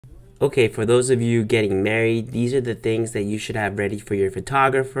Okay, for those of you getting married, these are the things that you should have ready for your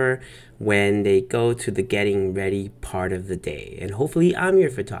photographer when they go to the getting ready part of the day. And hopefully I'm your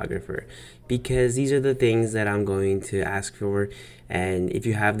photographer, because these are the things that I'm going to ask for. And if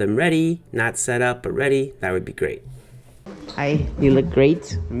you have them ready, not set up, but ready, that would be great. Hi, you look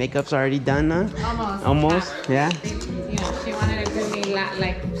great. Makeup's already done, huh? Almost, yeah. She wanted to do me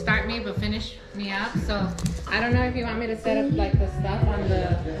like start me but finish me up. So I don't know if you want me to set up like the stuff on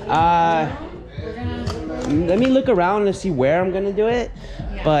the. Let me look around and see where I'm gonna do it.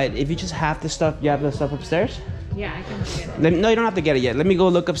 Yeah. But if you just have the stuff, you have the stuff upstairs. Yeah, I can get it. No, you don't have to get it yet. Let me go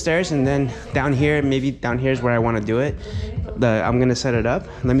look upstairs, and then down here, maybe down here is where I want to do it. I'm gonna set it up.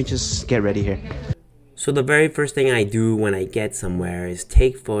 Let me just get ready here. So the very first thing I do when I get somewhere is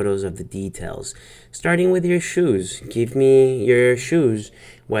take photos of the details, starting with your shoes. Give me your shoes,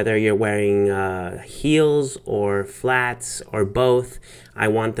 whether you're wearing heels or flats or both. I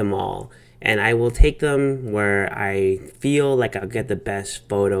want them all. And I will take them where I feel like I'll get the best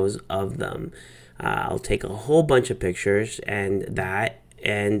photos of them. I'll take a whole bunch of pictures and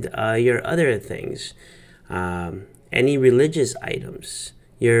your other things. Any religious items.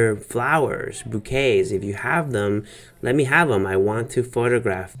 Your flowers, bouquets, if you have them, let me have them. I want to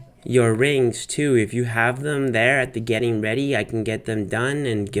photograph. Your rings too, if you have them there at the getting ready, I can get them done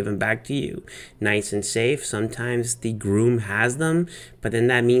and give them back to you. Nice and safe. Sometimes the groom has them, but then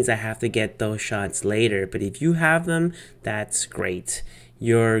that means I have to get those shots later. But if you have them, that's great.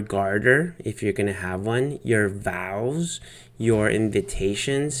 Your garter, if you're gonna have one, your vows, your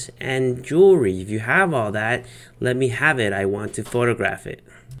invitations, and jewelry. If you have all that, let me have it. I want to photograph it.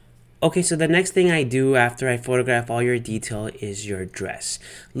 Okay, so the next thing I do after I photograph all your detail is your dress.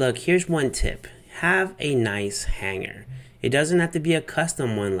 Look, here's one tip. Have a nice hanger. It doesn't have to be a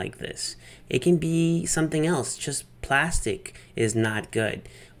custom one like this. It can be something else. Just plastic is not good.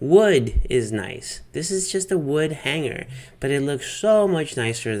 Wood is nice. This is just a wood hanger, but it looks so much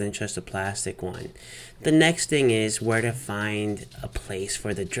nicer than just a plastic one. The next thing is where to find a place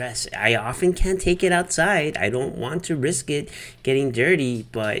for the dress. I often can't take it outside. I don't want to risk it getting dirty,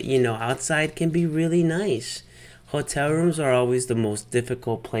 but outside can be really nice. Hotel rooms are always the most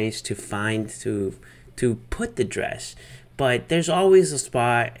difficult place to find to put the dress. But there's always a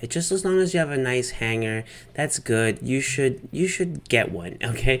spot. Just as long as you have a nice hanger, that's good. You should get one,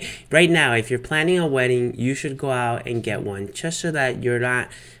 okay? Right now, if you're planning a wedding, you should go out and get one, just so that you're not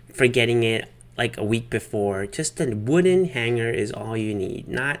forgetting it like a week before. Just a wooden hanger is all you need,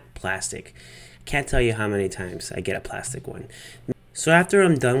 not plastic. Can't tell you how many times I get a plastic one. So after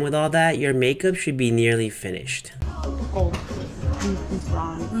I'm done with all that, your makeup should be nearly finished. Oh, it's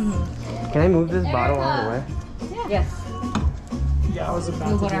wrong. Mm-hmm. Can I move this bottle all the way? Yeah. Yes. Yeah, I was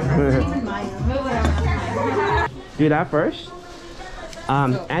about to do that first.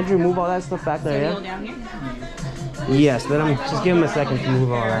 Andrew, move all that stuff back there, yeah? Down here? Yes, just give him a second to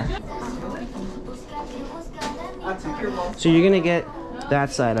move all that. So you're gonna get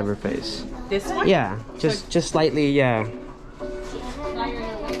that side of her face. This one? Yeah, just slightly, yeah.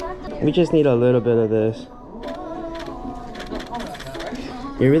 We just need a little bit of this.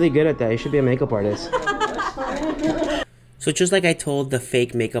 You're really good at that. You should be a makeup artist. So just like I told the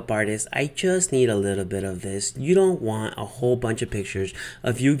fake makeup artist, I just need a little bit of this. You don't want a whole bunch of pictures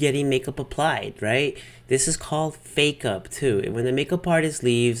of you getting makeup applied, right? This is called fake up too. When the makeup artist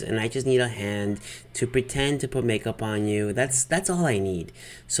leaves and I just need a hand to pretend to put makeup on you, that's all I need.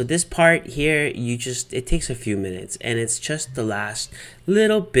 So this part here, it takes a few minutes and it's just the last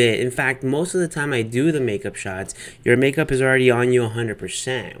little bit. In fact, most of the time I do the makeup shots, your makeup is already on you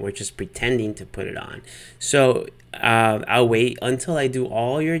 100%. We're just pretending to put it on. So I'll wait until I do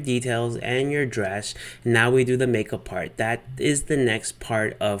all your details and your dress. Now we do the makeup part. That is the next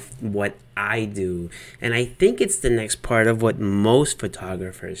part of what I do, and I think it's the next part of what most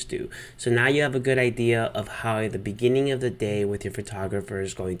photographers do. So now you have a good idea of how the beginning of the day with your photographer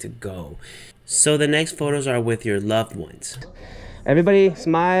is going to go. So the next photos are with your loved ones. Everybody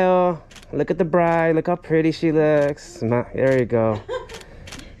smile. Look at the bride. Look how pretty she looks. There you go.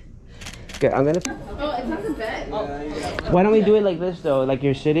 Okay, I'm gonna... Oh, it's on the bed. Why don't we do it like this though? Like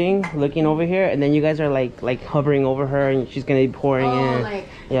you're sitting, looking over here, and then you guys are like hovering over her, and she's gonna be pouring in. Like,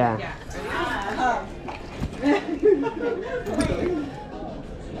 yeah.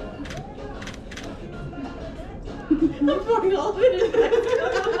 I'm pouring all of it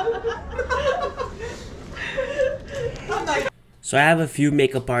in. So I have a few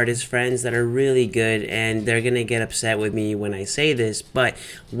makeup artist friends that are really good, and they're gonna get upset with me when I say this, but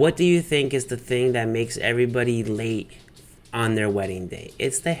what do you think is the thing that makes everybody late on their wedding day?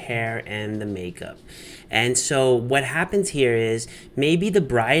 It's the hair and the makeup. And so what happens here is maybe the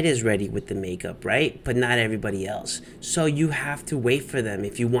bride is ready with the makeup, right? But not everybody else. So you have to wait for them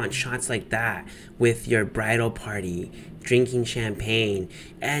if you want shots like that with your bridal party, drinking champagne,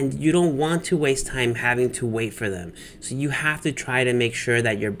 and you don't want to waste time having to wait for them. So you have to try to make sure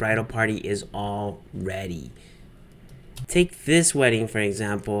that your bridal party is all ready. Take this wedding, for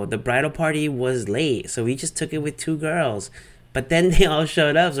example. The bridal party was late, so we just took it with 2 girls. But then they all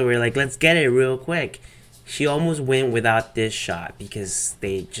showed up, so we were like, let's get it real quick. She almost went without this shot because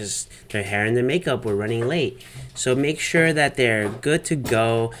their hair and their makeup were running late. So make sure that they're good to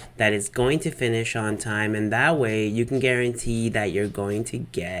go, that it's going to finish on time, and that way you can guarantee that you're going to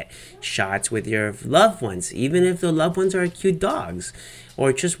get shots with your loved ones, even if the loved ones are cute dogs,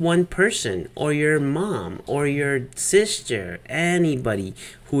 or just one person, or your mom, or your sister, anybody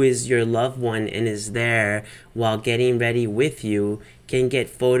who is your loved one and is there while getting ready with you can get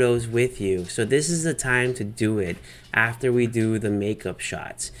photos with you. So this is the time to do it after we do the makeup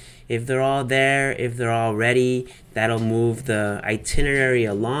shots. If they're all there, if they're all ready, that'll move the itinerary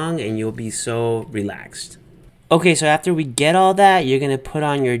along and you'll be so relaxed. Okay, so after we get all that, you're gonna put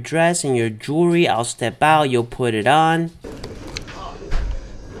on your dress and your jewelry. I'll step out, you'll put it on.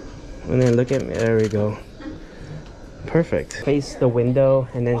 And then look at me, there we go. Perfect. Face the window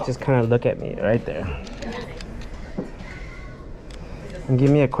and then just kind of look at me right there. And give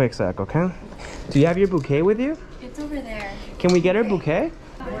me a quick sec, okay? Do you have your bouquet with you? It's over there. Can we get her bouquet?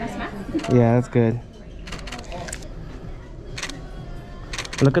 Yeah, that's good.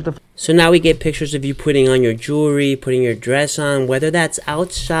 Look at the... So now we get pictures of you putting on your jewelry, putting your dress on, whether that's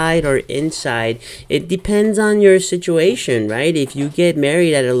outside or inside. It depends on your situation, right? If you get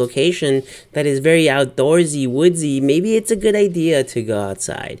married at a location that is very outdoorsy, woodsy, maybe it's a good idea to go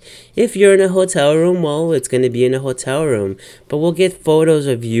outside. If you're in a hotel room, well, it's going to be in a hotel room. But we'll get photos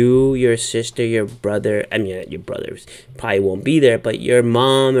of you, your sister, your brother. I mean, your brothers probably won't be there, but your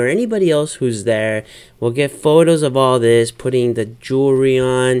mom or anybody else who's there. We'll get photos of all this, putting the jewelry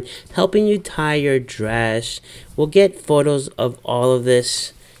on, helping you tie your dress. We'll get photos of all of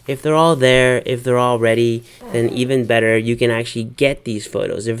this. If they're all there, if they're all ready, then even better, you can actually get these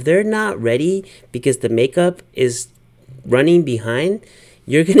photos. If they're not ready because the makeup is running behind,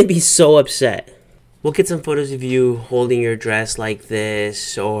 you're gonna be so upset. We'll get some photos of you holding your dress like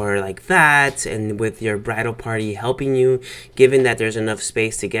this or like that, and with your bridal party helping you. Given that there's enough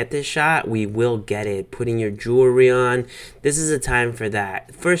space to get this shot, we will get it. Putting your jewelry on. This is a time for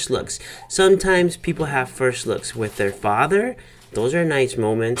that. First looks. Sometimes people have first looks with their father. Those are nice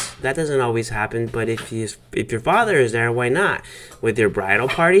moments. That doesn't always happen, but if your father is there, why not? With your bridal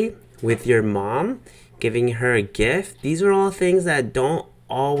party, with your mom, giving her a gift. These are all things that don't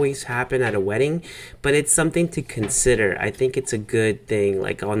always happen at a wedding, but it's something to consider. I think it's a good thing.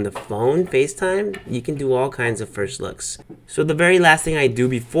 Like on the phone, FaceTime, you can do all kinds of first looks. So the very last thing I do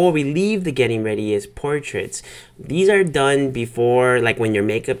before we leave the getting ready is portraits. These are done before, like when your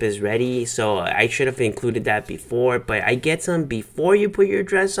makeup is ready, so I should have included that before, but I get some before you put your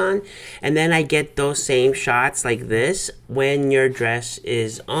dress on, and then I get those same shots like this when your dress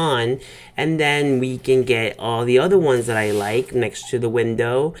is on, and then we can get all the other ones that I like next to the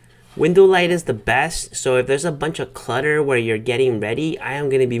window. Window light is the best, so if there's a bunch of clutter where you're getting ready, I am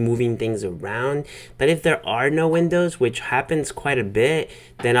going to be moving things around. But if there are no windows, which happens quite a bit,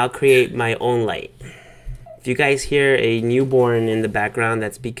 then I'll create my own light. If you guys hear a newborn in the background,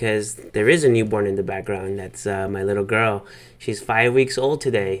 that's because there is a newborn in the background. That's my little girl. She's 5 weeks old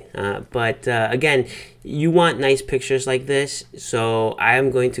today. But again, you want nice pictures like this, so I am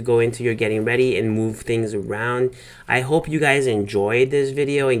going to go into your getting ready and move things around. I hope you guys enjoyed this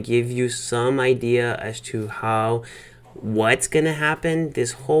video and give you some idea as to what's gonna happen.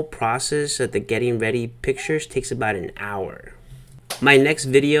 This whole process of the getting ready pictures takes about an hour. My next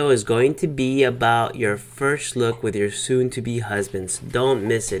video is going to be about your first look with your soon-to-be husbands. Don't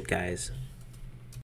miss it, guys.